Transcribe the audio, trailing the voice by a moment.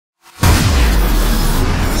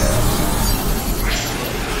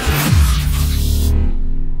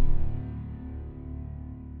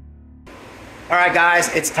All right, guys,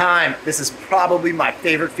 it's time. This is probably my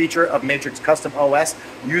favorite feature of Matrix Custom OS,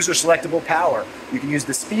 user selectable power. You can use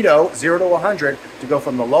the Speedo 0 to 100 to go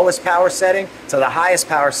from the lowest power setting to the highest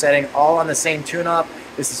power setting, all on the same tune-up.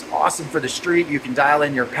 This is awesome for the street. You can dial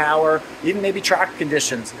in your power, even maybe track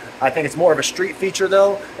conditions. I think it's more of a street feature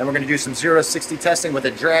though, and we're gonna do some 0 to 60 testing with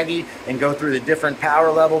a Draggy and go through the different power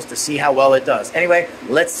levels to see how well it does. Anyway,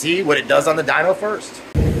 let's see what it does on the dyno first.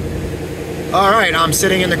 All right, I'm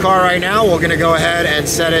sitting in the car right now. We're gonna go ahead and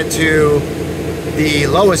set it to the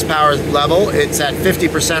lowest power level. It's at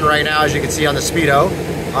 50% right now, as you can see on the Speedo.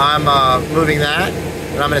 I'm moving that,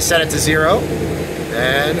 and I'm gonna set it to 0.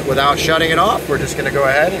 And without shutting it off, we're just gonna go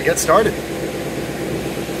ahead and get started.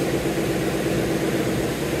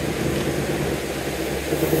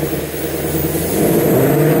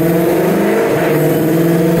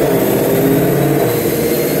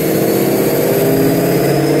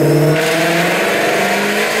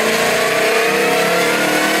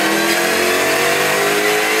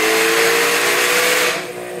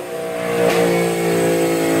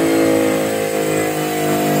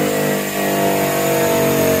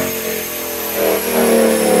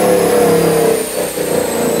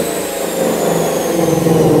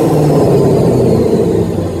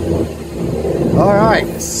 All right,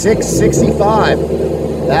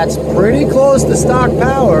 665. That's pretty close to stock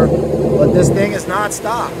power, but this thing is not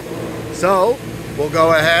stock. So we'll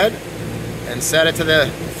go ahead and set it to the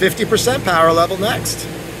 50% power level next.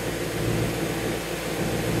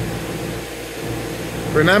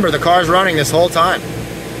 Remember, the car's running this whole time,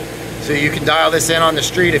 so you can dial this in on the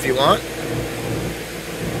street if you want.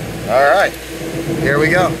 All right, here we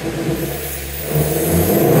go.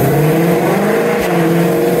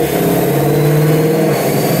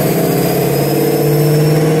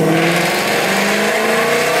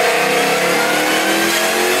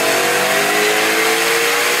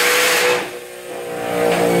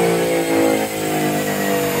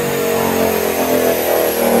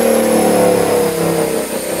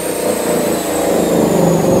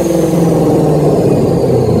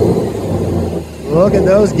 Look at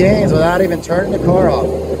those gains without even turning the car off.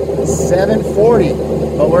 740,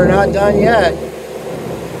 but we're not done yet.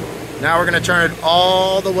 Now we're gonna turn it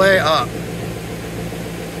all the way up.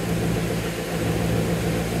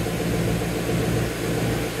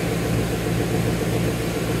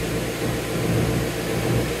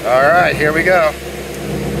 All right, here we go.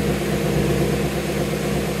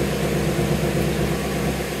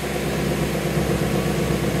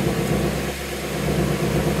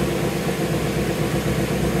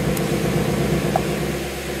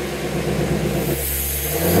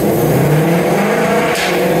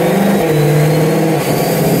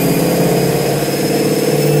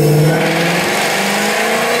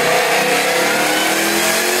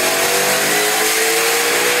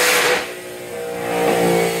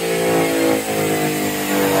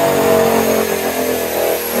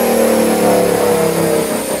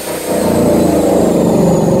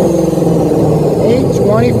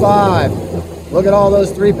 Look at all those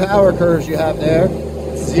 3 power curves you have there.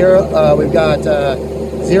 We've got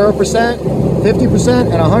 0%,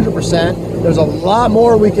 50%, and 100%. There's a lot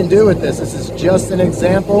more we can do with this. This is just an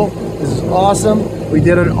example. This is awesome. We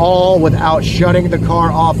did it all without shutting the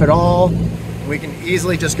car off at all. We can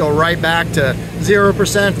easily just go right back to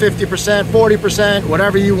 0%, 50%, 40%,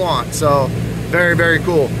 whatever you want. So very, very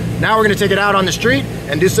cool. Now we're gonna take it out on the street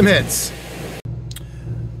and do some hits.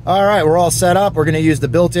 All right, we're all set up. We're gonna use the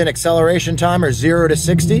built-in acceleration timer, 0 to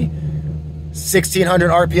 60. 1600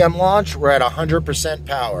 RPM launch, we're at 100%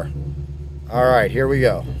 power. All right, here we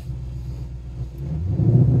go.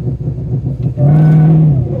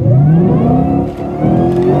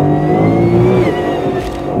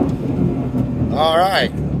 All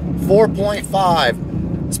right, 4.5.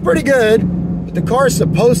 It's pretty good, but the car is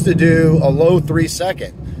supposed to do a low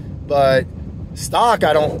 3-second. But stock,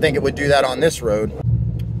 I don't think it would do that on this road.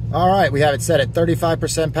 All right, we have it set at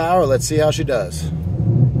 35% power. Let's see how she does.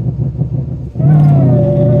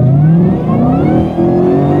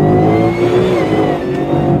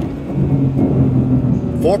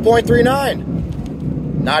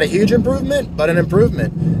 4.39. Not a huge improvement, but an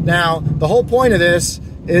improvement. Now, the whole point of this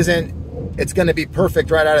isn't it's going to be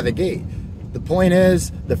perfect right out of the gate. The point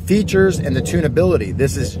is the features and the tunability.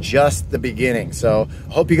 This is just the beginning. So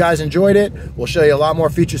hope you guys enjoyed it. We'll show you a lot more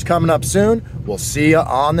features coming up soon. We'll see you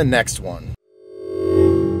on the next one.